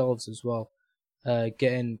cities themselves as well,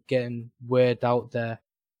 getting word out there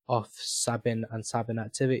of sabbing and sabbing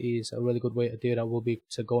activities. A really good way to do that will be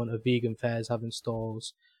to go into vegan fairs, having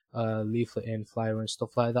stalls, leafleting, flyer and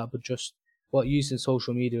stuff like that. But just using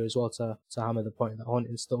social media as well to hammer the point that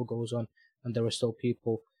hunting still goes on and there are still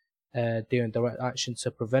people doing direct action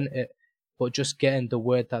to prevent it. But just getting the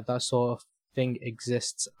word that sort of thing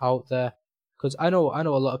exists out there, because I know a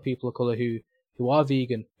lot of people of color who are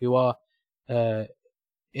vegan, who are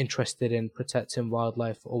interested in protecting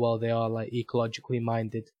wildlife, or well, they are like ecologically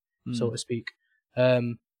minded, so to speak.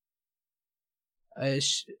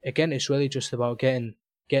 It's really just about getting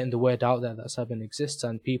the word out there that sabbing exists,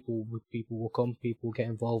 and people will come, people get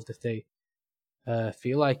involved if they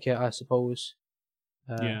feel like it, I suppose.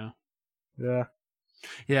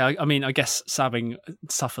 Yeah, I mean, I guess sabbing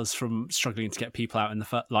suffers from struggling to get people out in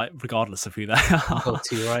the regardless of who they are. Oh,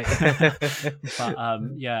 too right. But I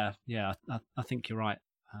think you're right.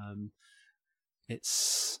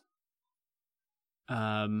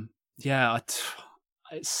 I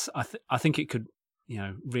think it could,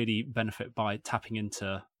 really benefit by tapping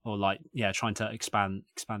into, or trying to expand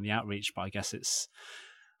the outreach. But I guess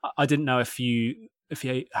I didn't know if you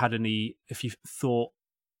thought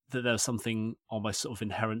that there's something almost sort of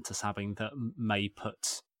inherent to sabbing that may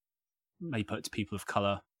put people of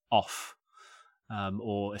color off,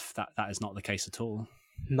 or if that is not the case at all.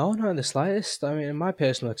 No, not in the slightest. I mean, in my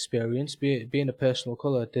personal experience, being a person of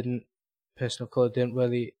color didn't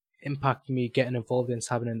really impact me getting involved in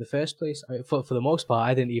sabbing in the first place. I mean, for the most part,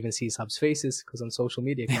 I didn't even see Sab's faces because on social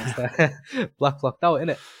media accounts they're blocked out,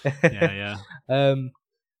 innit? Yeah.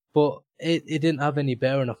 But it didn't have any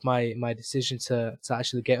bearing of my decision to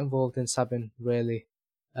actually get involved in sabbing, really.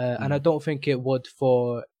 And I don't think it would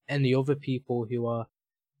for any other people who are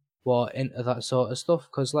into that sort of stuff,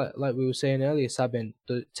 because like we were saying earlier, sabbing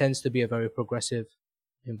tends to be a very progressive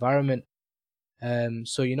environment.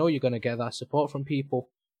 So you're going to get that support from people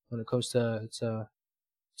when it comes to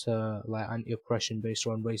like anti-oppression based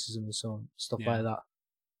around racism and so on, stuff like that.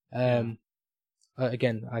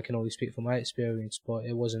 Again, I can only speak from my experience, but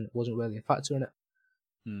it wasn't really a factor in it.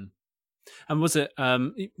 And was it,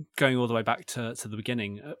 going all the way back to the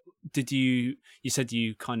beginning, did you said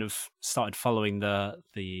you kind of started following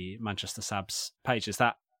the Manchester Sabs page? Is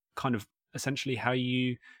that kind of essentially how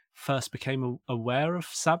you first became aware of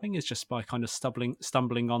sabbing, is just by kind of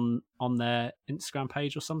stumbling on their Instagram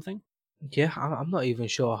page or something? Yeah, I'm not even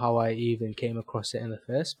sure how I even came across it in the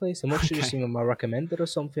first place. I must have just seen them recommended or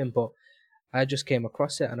something, but I just came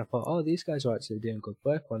across it and I thought, oh, these guys are actually doing good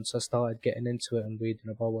work. Once I started getting into it and reading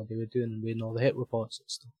about what they were doing and reading all the hit reports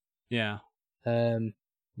and stuff. Yeah.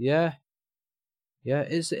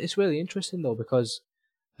 It's really interesting though, because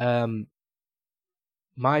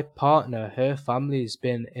my partner, her family's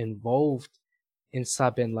been involved in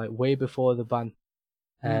sabbing like way before the ban.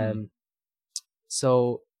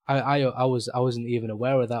 So I wasn't even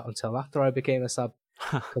aware of that until after I became a sab,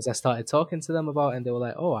 because I started talking to them about it and they were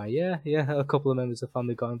like, oh yeah, a couple of members of the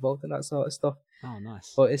family got involved in that sort of stuff. Oh,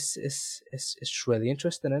 nice. But it's really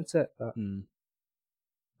interesting, isn't it? I mean,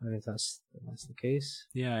 that's the case.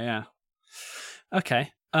 Yeah.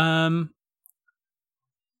 Okay.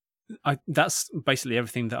 That's basically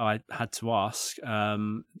everything that I had to ask.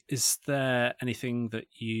 Is there anything that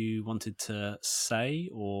you wanted to say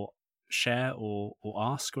or share or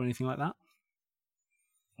ask or anything like that?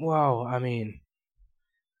 Wow, I mean,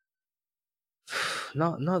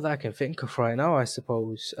 not that I can think of right now, I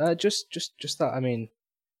suppose. Just that, I mean,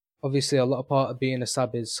 obviously a lot of part of being a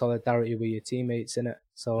sab is solidarity with your teammates, innit?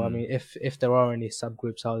 So I mean, if there are any sab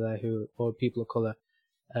groups out there or people of colour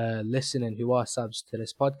listening who are subs to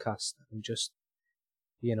this podcast, and just,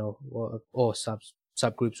 you know, or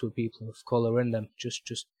subgroups with people of colour in them,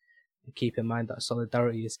 just keep in mind that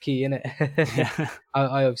solidarity is key, innit?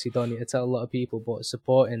 I obviously don't need to tell a lot of people, but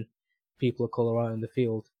supporting people of colour out in the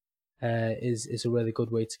field is a really good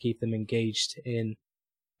way to keep them engaged in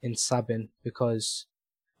sabbing, because,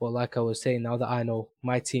 well, like I was saying, now that I know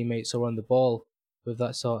my teammates are on the ball with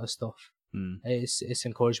that sort of stuff, it's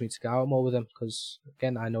encouraged me to get out more with them, because,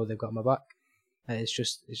 again, I know they've got my back.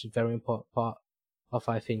 It's a very important part of,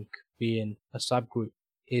 I think, being a sub group,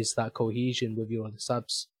 is that cohesion with your other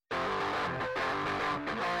subs.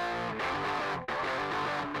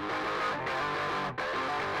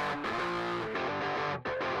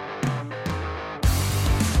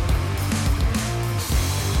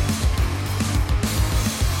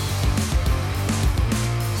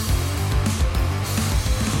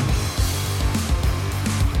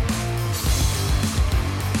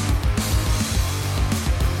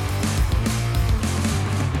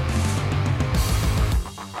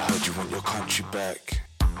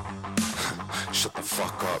 Shut the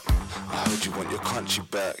fuck up. I heard you want your country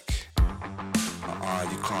back.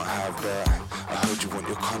 You can't have that. I heard you want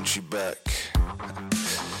your country back.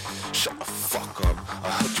 Shut the fuck up. I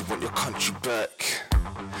heard you want your country back.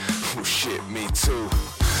 Oh shit, me too.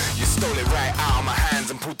 You stole it right out of my hands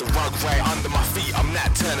and pulled the rug right under my feet. I'm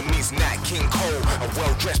Nat Turner meets Nat King Cole, a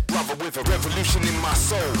well-dressed brother with a revolution in my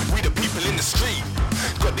soul. We the people in the street,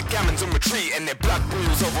 got the gammons on retreat, and their blood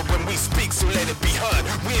boils over when we speak, so let it be heard.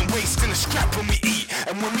 We ain't wasting a scrap when we eat,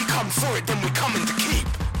 and when we come for it, then we coming to keep.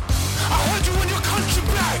 I heard you want your country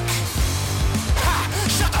back. Ha!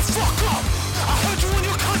 Shut the fuck up. I heard you want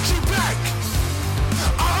your country back.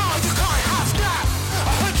 You can't have that.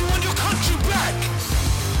 I heard you want your country back.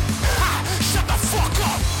 Ha! Shut the fuck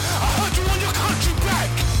up. I heard you want your country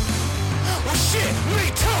back. Well shit, me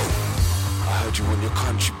too. I heard you want your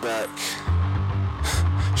country back.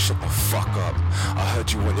 Shut the fuck up. I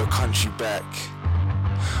heard you want your country back.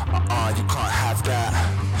 You can't have that.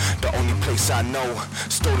 The only place I know,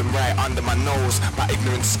 stolen right under my nose by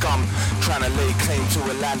ignorant scum, trying to lay claim to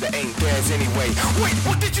a land that ain't theirs anyway. Wait,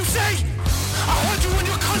 what did you say? I heard you want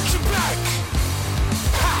your country back.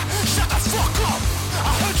 Ha! Shut the fuck up.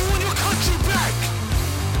 I heard you want your country